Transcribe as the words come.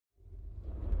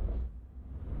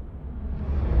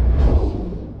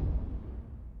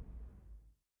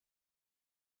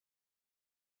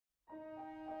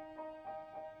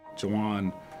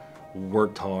JaJuan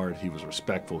worked hard, he was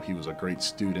respectful, he was a great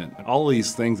student. All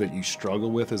these things that you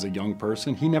struggle with as a young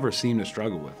person, he never seemed to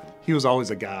struggle with it. He was always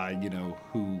a guy, you know,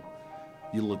 who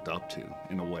you looked up to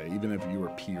in a way, even if you were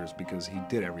peers, because he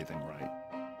did everything right.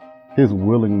 His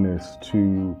willingness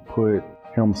to put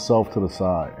himself to the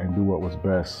side and do what was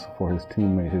best for his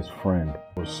teammate, his friend,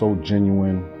 was so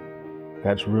genuine.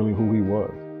 That's really who he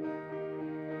was.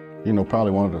 You know,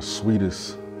 probably one of the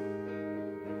sweetest,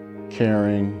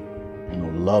 caring,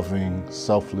 loving,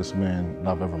 selfless men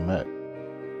I've ever met.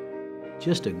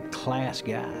 Just a class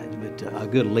guy, but a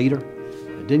good leader.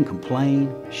 Didn't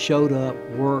complain, showed up,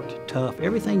 worked, tough.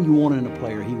 Everything you wanted in a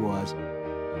player, he was.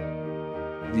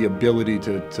 The ability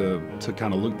to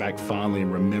kind of look back fondly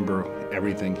and remember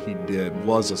everything he did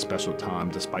was a special time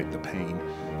despite the pain.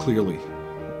 Clearly,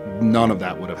 none of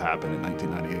that would have happened in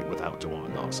 1998 without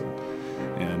JaJuan Dawson.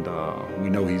 And we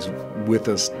know he's with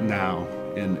us now,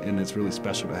 and it's really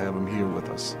special to have him here with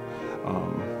us,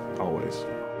 always.